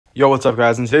Yo, what's up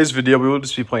guys? In today's video, we will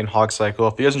just be playing Hog Cycle.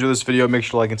 If you guys enjoy this video, make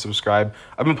sure to like and subscribe.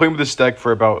 I've been playing with this deck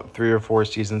for about 3 or 4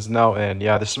 seasons now, and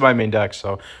yeah, this is my main deck,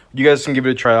 so you guys can give it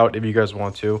a try out if you guys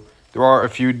want to. There are a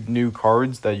few new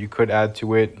cards that you could add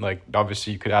to it, like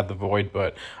obviously you could add the Void,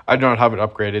 but I do not have it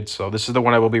upgraded, so this is the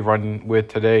one I will be running with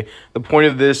today. The point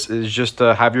of this is just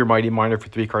to have your Mighty Miner for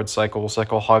 3-card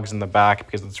cycle Hogs in the back,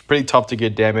 because it's pretty tough to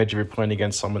get damage if you're playing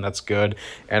against someone that's good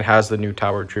and has the new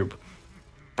Tower Troop.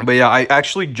 But yeah, I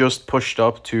actually just pushed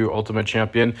up to Ultimate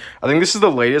Champion. I think this is the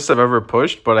latest I've ever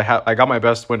pushed, but I got my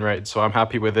best win rate, so I'm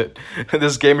happy with it.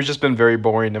 This game has just been very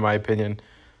boring in my opinion.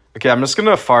 Okay, I'm just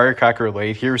gonna Firecracker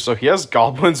late here. So he has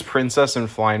Goblins, Princess, and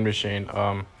Flying Machine.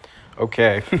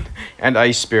 Okay. And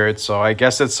Ice Spirit, so I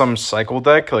guess it's some cycle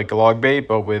deck, like Log Bait,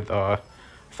 but with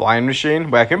Flying Machine.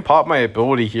 Wait, I can pop my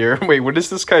ability here. Wait, what is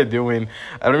this guy doing?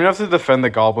 I don't even have to defend the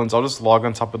Goblins. I'll just log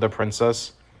on top of the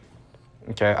Princess.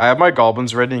 Okay, I have my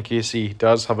Goblins ready in case he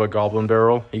does have a Goblin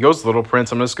Barrel. He goes Little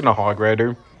Prince. I'm just gonna Hog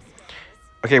Rider.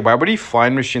 Okay, why would he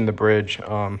Flying Machine the bridge?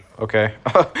 Okay.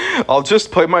 I'll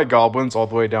just play my Goblins all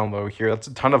the way down low here. That's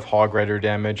a ton of Hog Rider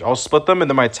damage. I'll split them and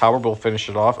then my tower will finish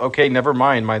it off. Okay, never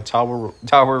mind. My tower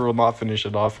will not finish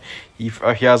it off. He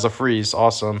has a freeze.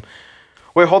 Awesome.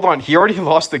 Wait, hold on. He already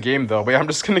lost the game, though. Wait, I'm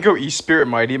just going to go E-Spirit,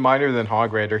 Mighty Miner, then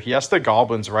Hog Rider. He has the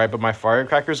Goblins, right? But my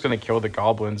Firecracker is going to kill the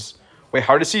Goblins. Wait,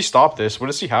 how does he stop this? What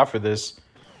does he have for this?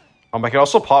 I can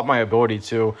also pop my ability,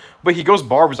 too. But he goes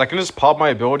Barbers. I can just pop my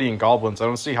ability in Goblins. I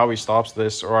don't see how he stops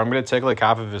this. Or I'm going to take, like,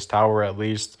 half of his tower, at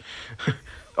least.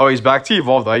 Oh, he's back to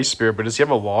Evolved Ice Spirit. But does he have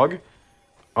a log?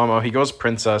 Oh, he goes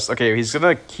Princess. Okay, he's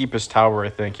going to keep his tower, I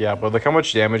think. Yeah, but look how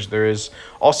much damage there is.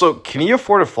 Also, can he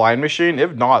afford a Flying Machine?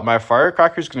 If not, my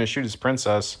Firecracker is going to shoot his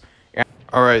Princess.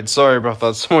 Alright, sorry about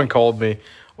that. Someone called me.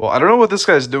 Well, I don't know what this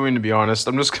guy's doing, to be honest.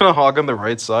 I'm just going to hog on the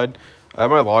right side. I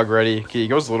have my log ready. Okay, he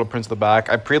goes Little Prince to the back.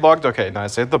 I pre-logged. Okay,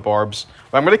 nice. I hit the Barbs.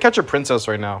 But I'm going to catch a Princess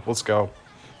right now. Let's go.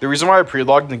 The reason why I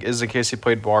pre-logged is in case he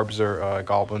played Barbs or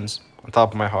Goblins on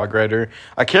top of my Hog Rider.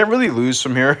 I can't really lose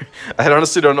from here. I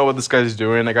honestly don't know what this guy's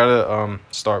doing. I got to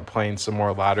start playing some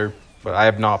more ladder. But I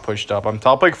have not pushed up. I'm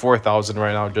top like 4,000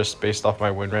 right now just based off my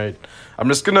win rate. I'm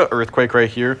just going to Earthquake right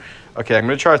here. Okay, I'm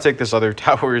going to try to take this other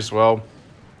tower as well.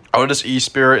 I'll just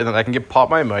E-Spirit and then I can get pop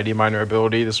my Mighty Miner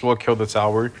ability. This will kill the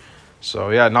tower.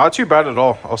 So yeah, not too bad at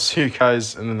all. I'll see you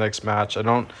guys in the next match. I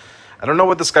don't know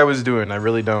what this guy was doing. I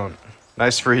really don't.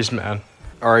 Nice freeze, man.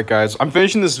 Alright guys, I'm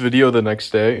finishing this video the next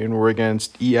day and we're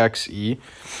against EXE.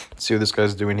 Let's see what this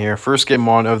guy's doing here. First game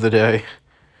on of the day.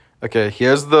 Okay, he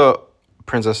has the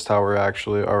Princess Tower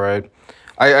actually. Alright.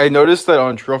 I noticed that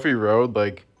on Trophy Road,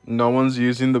 like, no one's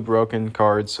using the broken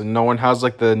cards. So no one has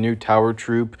like the new Tower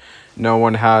Troop. No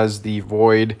one has the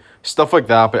Void. Stuff like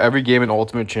that. But every game in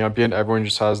Ultimate Champion, everyone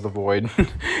just has the Void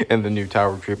and the new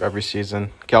Tower Troop every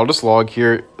season. Okay, I'll just log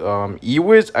here.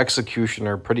 E-Wiz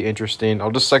Executioner. Pretty interesting.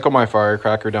 I'll just cycle my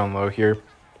Firecracker down low here.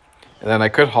 And then I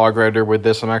could Hog Rider with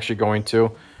this. I'm actually going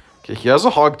to. Okay, he has a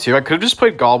Hog too. I could have just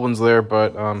played Goblins there.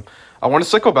 But I want to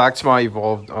cycle back to my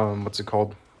Evolved, what's it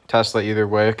called? Tesla either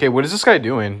way. Okay, what is this guy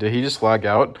doing? Did he just lag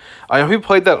out? I know he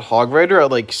played that Hog Rider at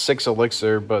like 6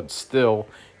 elixir, but still,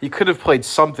 he could have played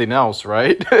something else,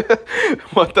 right?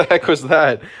 What the heck was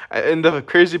that? And the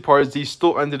crazy part is he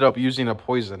still ended up using a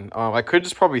poison. I could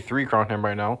just probably 3-crown him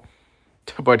right now.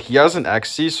 But he has an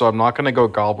XC, so I'm not going to go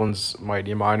Goblins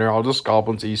Mighty Miner. I'll just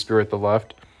Goblins E-Spirit the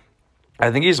left. I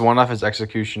think he's one off his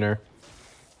Executioner.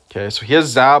 Okay, so he has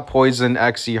Zap, Poison,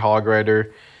 XC, Hog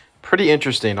Rider. Pretty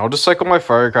interesting. I'll just cycle my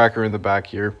Firecracker in the back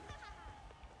here.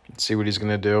 Let's see what he's going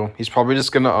to do. He's probably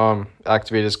just going to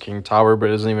activate his King Tower, but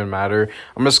it doesn't even matter.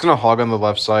 I'm just going to hog on the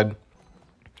left side.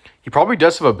 He probably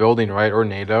does have a building, right? Or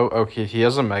NATO. Okay, he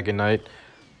has a Mega Knight.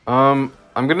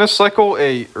 I'm going to cycle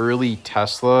a early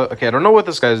Tesla. Okay, I don't know what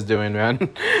this guy's doing,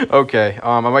 man. Okay,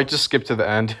 I might just skip to the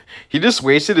end. He just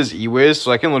wasted his E-Wiz,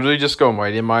 so I can literally just go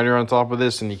Mighty Miner on top of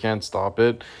this, and he can't stop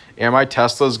it. And my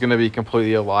Tesla is going to be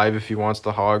completely alive if he wants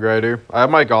to Hog Rider. I have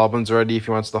my Goblins ready if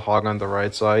he wants to hog on the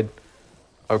right side.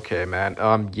 Okay, man.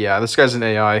 Yeah, this guy's an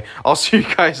AI. I'll see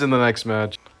you guys in the next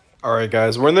match. Alright,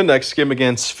 guys. We're in the next game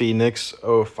against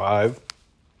Phoenix05.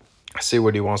 See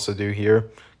what he wants to do here.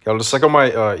 Okay, I'll just cycle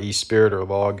my E-Spirit or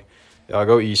Log. Yeah, I'll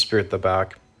go E-Spirit the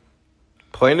back.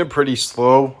 Playing it pretty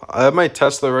slow. I have my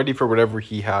Tesla ready for whatever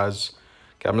he has.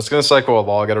 Okay, I'm just going to cycle a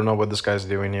Log. I don't know what this guy's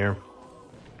doing here.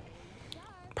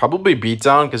 Probably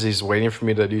Beatdown because he's waiting for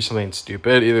me to do something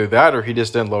stupid. Either that or he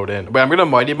just didn't load in. Wait, I'm going to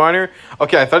Mighty Miner.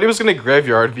 Okay, I thought he was going to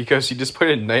Graveyard because he just put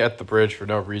a Knight at the bridge for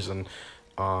no reason.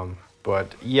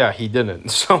 But yeah, he didn't.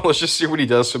 So let's just see what he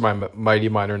does for my Mighty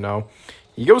Miner now.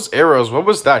 He goes Arrows. What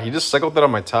was that? He just cycled that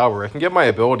on my tower. I can get my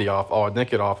ability off. Oh, I didn't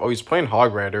get off. Oh, he's playing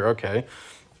Hog Rider. Okay.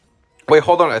 Wait,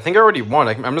 hold on. I think I already won.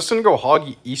 I'm just going to go Hog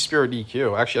E-Spirit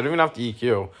EQ. Actually, I don't even have to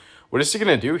EQ. What is he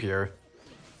going to do here?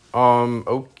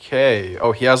 Okay.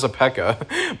 Oh, he has a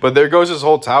P.E.K.K.A. But there goes his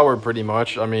whole tower, pretty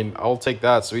much. I mean, I'll take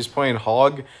that. So he's playing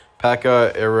Hog,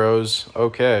 P.E.K.K.A, arrows.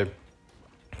 Okay.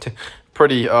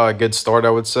 Pretty good start, I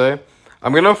would say.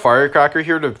 I'm going to Firecracker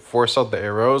here to force out the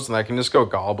arrows, and I can just go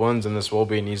Goblins, and this will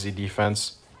be an easy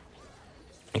defense.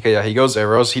 Okay, yeah, he goes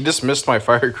arrows. He just missed my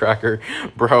Firecracker,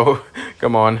 bro.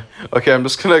 Come on. Okay, I'm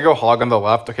just going to go Hog on the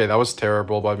left. Okay, that was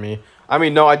terrible by me. I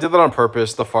mean, no, I did that on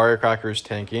purpose. The Firecracker is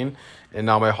tanking, and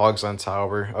now my Hog's on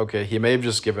tower. Okay, he may have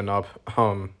just given up.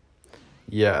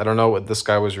 Yeah, I don't know what this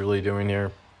guy was really doing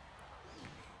here.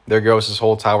 There goes his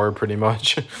whole tower, pretty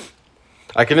much.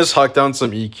 I can just huck down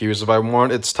some EQs if I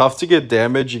want. It's tough to get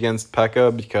damage against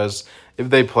P.E.K.K.A because if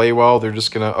they play well, they're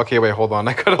just gonna... Okay, wait, hold on.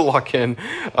 I gotta lock in.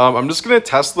 I'm just gonna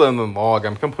Tesla and then log.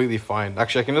 I'm completely fine.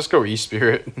 Actually, I can just go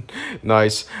E-Spirit.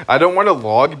 Nice. I don't want to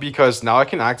log because now I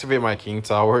can activate my King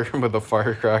Tower with a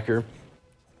Firecracker.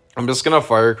 I'm just gonna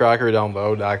Firecracker down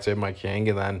low to activate my King,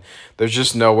 and then there's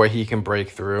just no way he can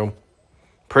break through.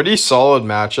 Pretty solid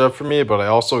matchup for me, but I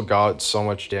also got so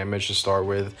much damage to start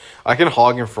with. I can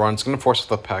Hog in front. It's going to force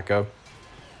with the P.E.K.K.A.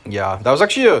 Yeah, that was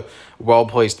actually a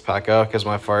well-placed P.E.K.K.A because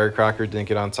my Firecracker didn't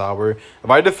get on tower. If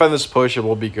I defend this push, it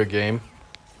will be a good game.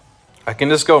 I can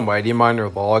just go Mighty Miner,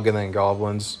 Log, and then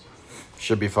Goblins.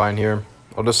 Should be fine here.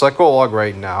 I'll just go Log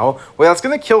right now. Wait, that's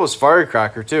going to kill his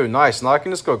Firecracker too. Nice. Now I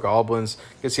can just go Goblins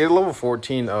because he had a level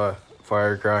 14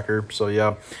 Firecracker. So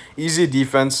yeah, easy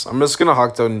defense. I'm just going to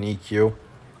huck down an EQ.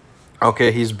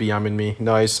 Okay, he's BMing me.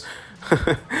 Nice.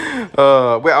 Wait,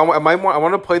 I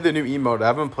want to play the new emote. I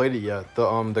haven't played it yet.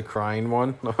 The crying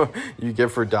one you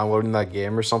get for downloading that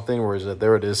game or something. Where is it?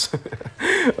 There it is.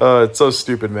 It's so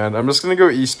stupid, man. I'm just gonna go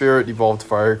E-Spirit, evolved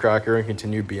Firecracker, and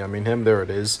continue BMing him. There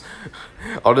it is.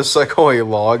 I'll just cycle a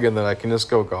Log, and then I can just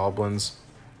go Goblins.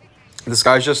 This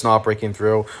guy's just not breaking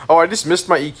through. Oh, I just missed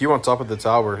my EQ on top of the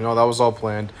tower. No, that was all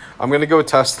planned. I'm gonna go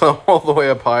Tesla all the way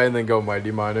up high, and then go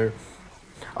Mighty Miner.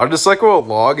 I'll just go a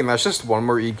Log, and that's just one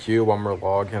more EQ, one more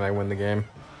Log, and I win the game.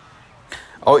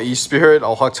 I'll E-Spirit,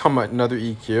 I'll huck down another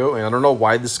EQ, and I don't know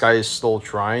why this guy is still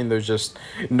trying. There's just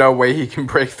no way he can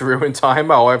break through in time.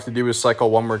 All I have to do is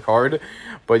cycle one more card.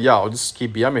 But yeah, I'll just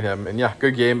keep BMing him. And yeah,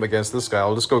 good game against this guy.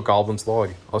 I'll just go Goblins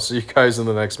Log. I'll see you guys in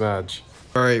the next match.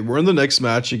 Alright, we're in the next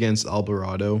match against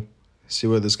Alvarado. See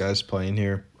what this guy's playing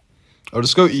here. I'll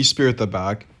just go E-Spirit the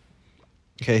back.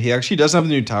 Okay, he actually doesn't have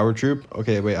the new tower troop.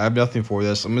 Okay, wait, I have nothing for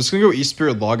this. I'm just gonna go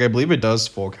E-Spirit Log. I believe it does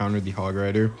full counter the Hog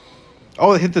Rider.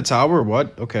 Oh, it hit the tower?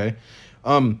 What? Okay.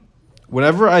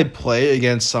 Whenever I play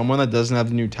against someone that doesn't have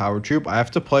the new tower troop, I have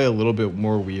to play a little bit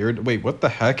more weird. Wait, what the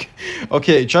heck?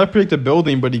 Okay, try to predict the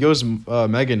building, but he goes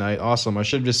Mega Knight. Awesome, I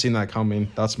should have just seen that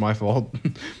coming. That's my fault.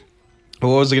 What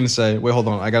was I going to say? Wait, hold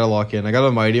on. I got to lock in. I got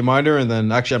a Mighty Miner, and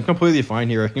then actually, I'm completely fine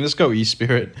here. I can just go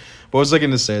E-Spirit. What was I going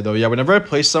to say, though? Yeah, whenever I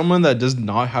play someone that does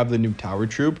not have the new tower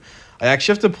troop, I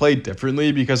actually have to play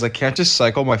differently because I can't just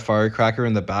cycle my Firecracker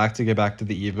in the back to get back to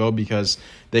the Evo because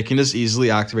they can just easily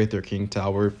activate their King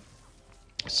Tower.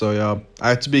 So, yeah, I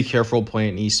have to be careful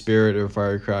playing E-Spirit or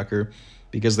Firecracker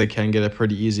because they can get a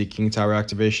pretty easy King Tower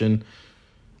activation.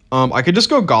 I could just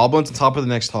go Goblins on top of the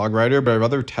next Hog Rider, but I'd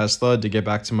rather Tesla to get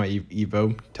back to my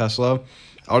Evo Tesla.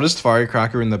 I'll just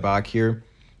Firecracker in the back here.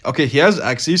 Okay, he has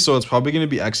Xe, so it's probably going to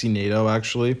be Xe NATO,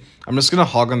 actually. I'm just going to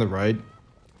Hog on the right.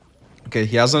 Okay,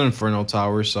 he has an Inferno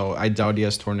Tower, so I doubt he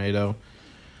has Tornado.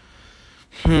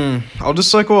 I'll just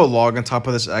cycle a Log on top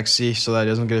of this Xe so that he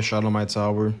doesn't get a shot on my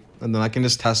tower. And then I can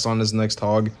just test on his next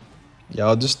Hog. Yeah,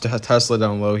 I'll just Tesla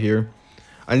down low here.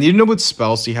 I need to know what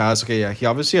spells he has. Okay, yeah, he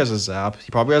obviously has a Zap. He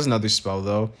probably has another spell,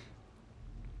 though.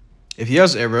 If he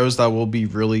has arrows, that will be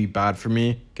really bad for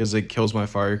me because it kills my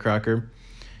Firecracker.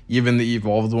 Even the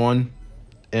evolved one.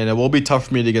 And it will be tough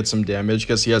for me to get some damage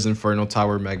because he has Inferno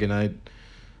Tower Mega Knight.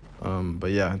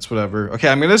 But yeah, it's whatever. Okay,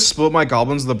 I'm going to split my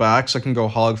Goblins in the back so I can go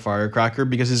Hog Firecracker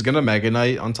because he's going to Mega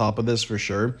Knight on top of this for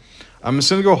sure. I'm just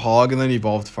going to go Hog and then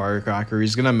evolved Firecracker.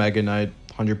 He's going to Mega Knight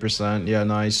 100%. Yeah,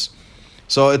 nice.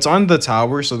 So it's on the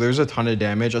tower, so there's a ton of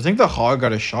damage. I think the Hog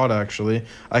got a shot, actually.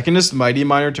 I can just Mighty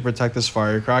Miner to protect this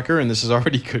Firecracker, and this is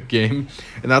already a good game.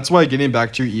 And that's why getting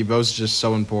back to your Evos is just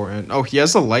so important. Oh, he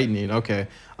has the Lightning. Okay.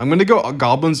 I'm going to go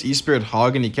Goblins, E-Spirit,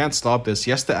 Hog, and he can't stop this.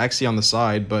 He has the Xe on the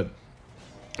side, but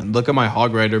look at my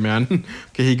Hog Rider, man.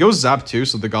 Okay, he goes Zap too,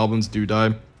 so the Goblins do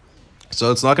die.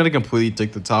 So it's not going to completely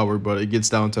take the tower, but it gets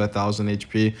down to 1,000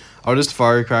 HP. I'll just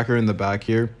Firecracker in the back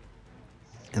here.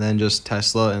 And then just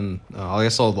Tesla and I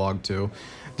guess I'll Log too.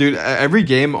 Dude, every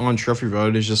game on Trophy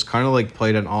Road is just kind of like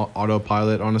played on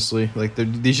autopilot, honestly. Like,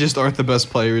 these just aren't the best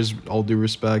players, all due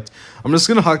respect. I'm just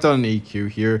going to huck down an EQ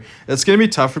here. It's going to be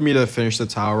tough for me to finish the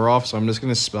tower off, so I'm just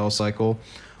going to Spell Cycle.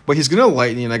 But he's going to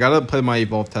Lightning. I got to play my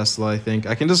Evolve Tesla, I think.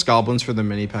 I can just Goblins for the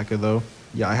Mini P.E.K.K.A, though.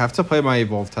 Yeah, I have to play my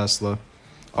Evolve Tesla.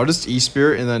 I'll just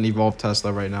E-Spirit and then Evolve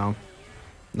Tesla right now.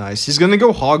 Nice. He's going to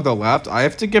go Hog the left. I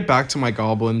have to get back to my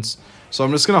Goblins. So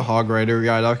I'm just going to Hog Rider.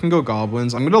 Yeah, I can go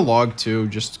Goblins. I'm going to Log too,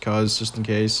 just in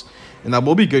case. And that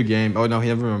will be a good game. Oh, no,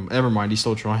 never mind. He's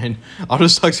still trying. I'll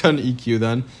just tuck down an EQ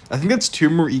then. I think that's 2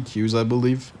 more EQs, I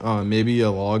believe. Maybe a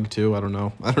Log too. I don't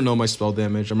know. I don't know my spell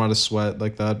damage. I'm not a sweat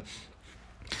like that.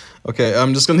 Okay,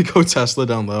 I'm just going to go Tesla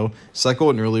down low. Cycle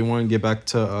an early one. Get back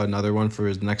to another one for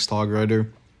his next Hog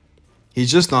Rider.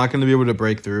 He's just not going to be able to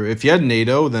break through. If he had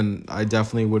NATO, then I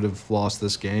definitely would have lost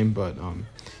this game, but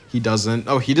he doesn't.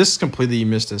 Oh, he just completely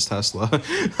missed his Tesla.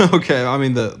 Okay, I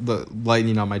mean the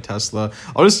lightning on my Tesla.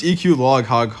 I'll just EQ Log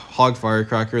Hog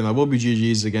Firecracker, and that will be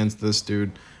GG's against this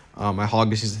dude. My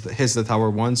Hog hits the tower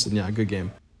once, and yeah, good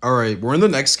game. All right, we're in the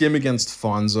next game against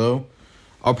Fonzo.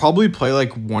 I'll probably play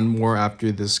like one more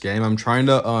after this game. I'm trying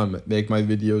to make my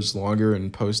videos longer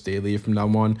and post daily from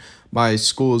now on. My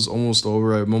school is almost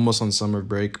over. I'm almost on summer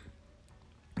break.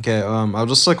 Okay, I'll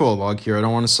just cycle a Log here. I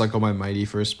don't want to cycle my Mighty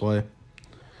first play.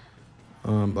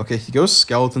 Okay, he goes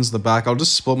Skeletons in the back. I'll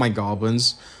just split my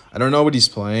Goblins. I don't know what he's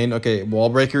playing. Okay, Wall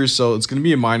Breakers, so it's going to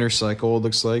be a minor cycle, it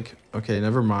looks like. Okay,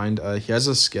 never mind. He has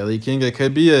a Skelly King. It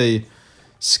could be a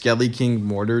Skelly King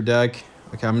Mortar deck.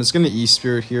 Okay, I'm just going to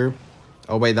E-Spirit here.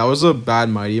 Oh, wait, that was a bad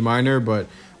Mighty Miner, but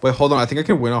wait, hold on. I think I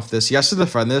can win off this. He has to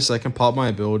defend this. I can pop my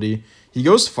ability. He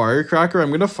goes Firecracker. I'm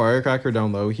going to Firecracker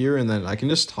down low here, and then I can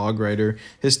just Hog Rider.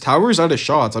 His tower's out of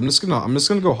shots. I'm just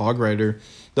gonna go Hog Rider.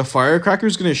 The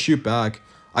Firecracker's going to shoot back.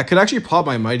 I could actually pop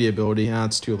my Mighty ability. Yeah,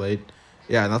 it's too late.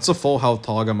 Yeah, that's a full health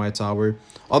Hog on my tower.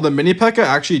 Oh, the Mini P.E.K.K.A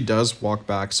actually does walk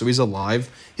back, so he's alive.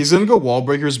 He's going to go Wall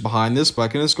Breakers behind this, but I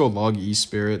can just go Log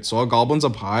E-Spirit. So all Goblins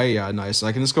up high. Yeah, nice.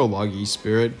 I can just go Log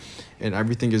E-Spirit, and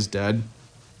everything is dead.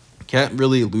 Can't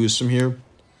really lose from here.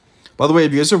 By the way,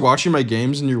 if you guys are watching my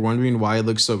games and you're wondering why it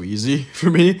looks so easy for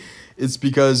me, it's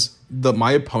because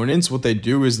my opponents, what they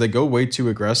do is they go way too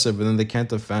aggressive and then they can't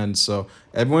defend. So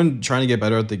everyone trying to get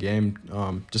better at the game,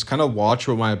 just kind of watch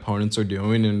what my opponents are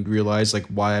doing and realize like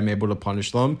why I'm able to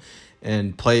punish them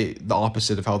and play the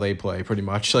opposite of how they play pretty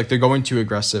much. Like they're going too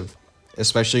aggressive,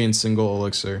 especially in single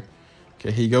elixir.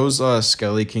 Okay, he goes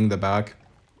Skelly King the back.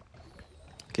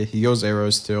 Okay, he goes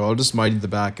Arrows too. I'll just Mighty the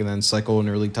back and then cycle an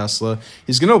early Tesla.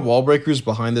 He's going to Wall Breakers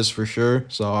behind this for sure.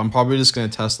 So I'm probably just going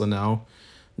to Tesla now.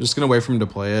 I'm just going to wait for him to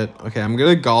play it. Okay, I'm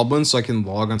going to Goblin so I can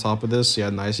Log on top of this. Yeah,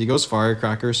 nice. He goes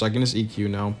Firecracker so I can just EQ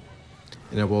now.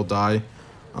 And it will die.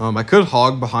 I could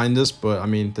Hog behind this, but I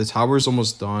mean, the tower's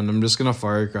almost done. I'm just going to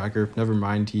Firecracker. Never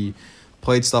mind. He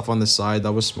played stuff on the side.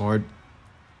 That was smart.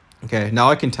 Okay, now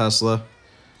I can Tesla.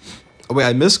 Oh, wait,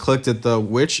 I misclicked it. The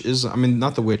Witch is... I mean,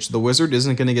 not the Witch. The Wizard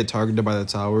isn't going to get targeted by the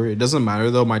tower. It doesn't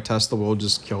matter, though. My Tesla will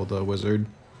just kill the Wizard.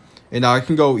 And now I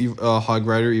can go Hog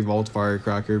Rider, Evolved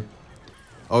Firecracker.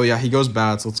 Oh, yeah, he goes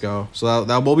Bats. Let's go. So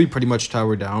that will be pretty much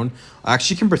tower down. I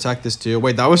actually can protect this, too.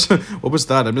 Wait, that was... what was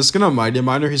that? I'm just going to Mighty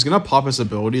Miner. He's going to pop his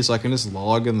ability, so I can just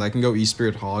Log, and I can go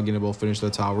E-Spirit Hog, and it will finish the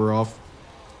tower off.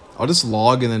 I'll just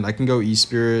Log, and then I can go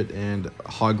E-Spirit and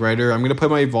Hog Rider. I'm going to play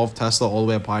my Evolved Tesla all the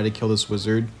way up high to kill this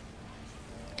Wizard.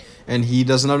 And he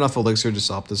doesn't have enough elixir to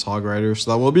stop this Hog Rider.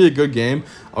 So that will be a good game.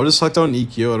 I'll just select down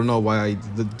EQ. I don't know why I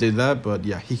did that. But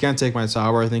yeah, he can't take my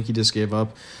tower. I think he just gave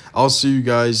up. I'll see you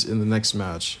guys in the next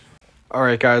match.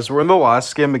 Alright guys, we're in the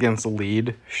last game against the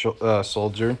lead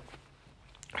soldier.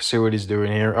 See what he's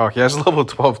doing here. Oh, he has a level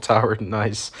 12 tower.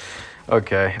 Nice.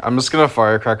 Okay, I'm just going to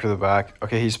Firecracker the back.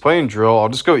 Okay, he's playing Drill. I'll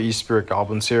just go E-Spirit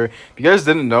Goblins here. If you guys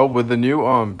didn't know, with the new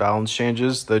balance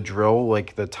changes, the Drill,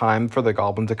 like the time for the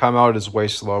Goblin to come out is way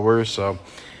slower. So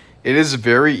it is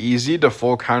very easy to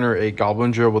full counter a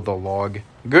Goblin Drill with a Log.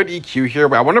 Good EQ here,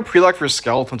 but I want to pre-lock for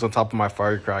Skeletons on top of my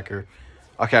Firecracker.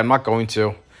 Okay, I'm not going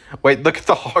to. Wait, look at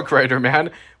the Hog Rider,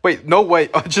 man. Wait, no way.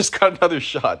 I just got another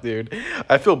shot, dude.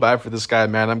 I feel bad for this guy,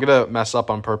 man. I'm going to mess up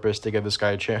on purpose to give this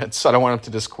guy a chance. I don't want him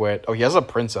to just quit. Oh, he has a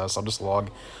Princess. I'll just Log.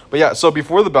 But yeah, so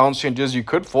before the balance changes, you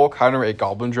could full counter a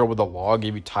Goblin Drill with a Log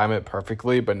if you time it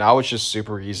perfectly. But now it's just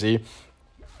super easy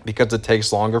because it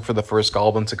takes longer for the first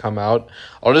Goblin to come out.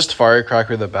 I'll just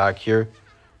Firecracker the back here.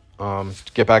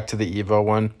 Get back to the Evo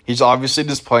one. He's obviously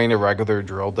just playing a regular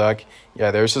Drill deck.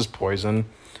 Yeah, there's his Poison.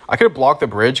 I could block the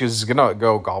bridge because he's going to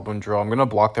go Goblin Drill. I'm going to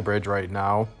block the bridge right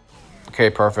now. Okay,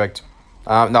 perfect.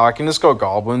 Now I can just go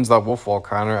Goblins. That will full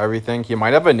counter everything. He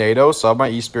might have a NATO, so I have my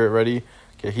E-Spirit ready.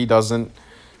 Okay, he doesn't.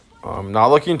 Not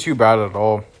looking too bad at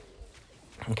all.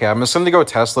 Okay, I'm just gonna go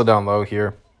Tesla down low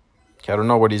here. Okay, I don't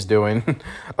know what he's doing.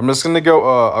 I'm just gonna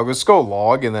go, I'll just go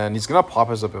Log, and then he's gonna pop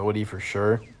his ability for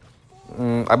sure.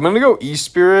 I'm gonna go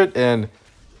E-Spirit, and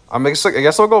I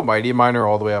guess I'll go Mighty Miner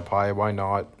all the way up high. Why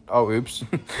not? Oh, oops.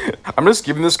 I'm just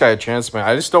giving this guy a chance, man.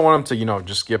 I just don't want him to, you know,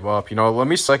 just give up. You know, let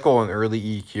me cycle an early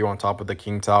EQ on top of the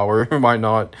King Tower. Why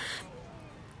not?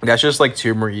 That's just like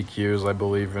 2 more EQs, I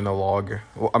believe, in a log.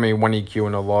 Well, I mean, 1 EQ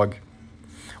in a log.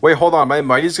 Wait, hold on. My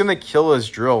Mighty's gonna kill his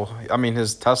drill. I mean,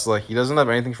 his Tesla. He doesn't have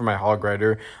anything for my Hog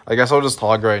Rider. I guess I'll just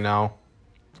Hog right now.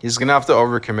 He's gonna have to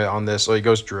overcommit on this. So he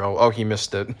goes drill. Oh, he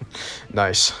missed it.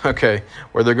 Nice. Okay,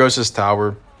 where there goes his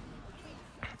tower.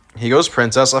 He goes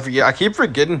princess. I keep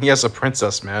forgetting he has a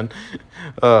princess, man.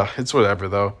 It's whatever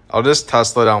though. I'll just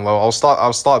Tesla down low.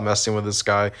 I'll stop messing with this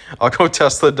guy. I'll go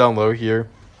Tesla down low here.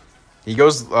 He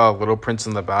goes Little Prince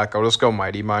in the back. I'll just go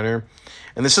Mighty Miner.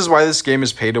 And this is why this game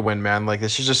is pay to win, man. Like,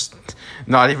 this is just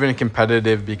not even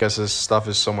competitive because his stuff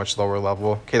is so much lower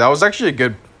level. Okay, that was actually a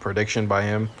good prediction by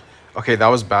him. Okay, that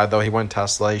was bad though. He went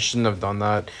Tesla. He shouldn't have done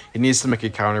that. He needs to make a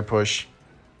counter push.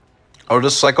 I'll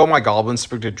just cycle my Goblins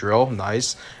to drill.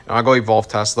 Nice. And I'll go evolve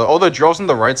Tesla. Oh, the drill's on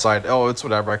the right side. Oh, it's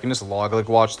whatever. I can just log. Like,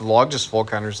 watch. The log just full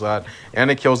counters that. And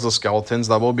it kills the skeletons.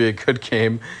 That will be a good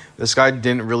game. This guy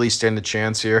didn't really stand a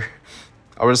chance here.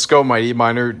 I'll just go Mighty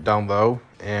Miner down low.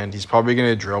 And he's probably going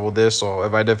to drill with this. So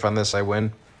if I defend this, I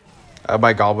win. I have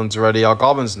my Goblins ready. I'll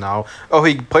Goblins now. Oh,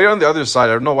 he played on the other side.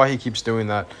 I don't know why he keeps doing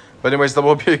that. But anyways, that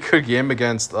will be a good game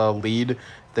against Lead.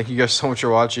 Thank you guys so much for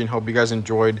watching. Hope you guys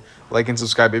enjoyed. Like and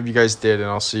subscribe if you guys did. And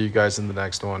I'll see you guys in the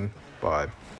next one. Bye.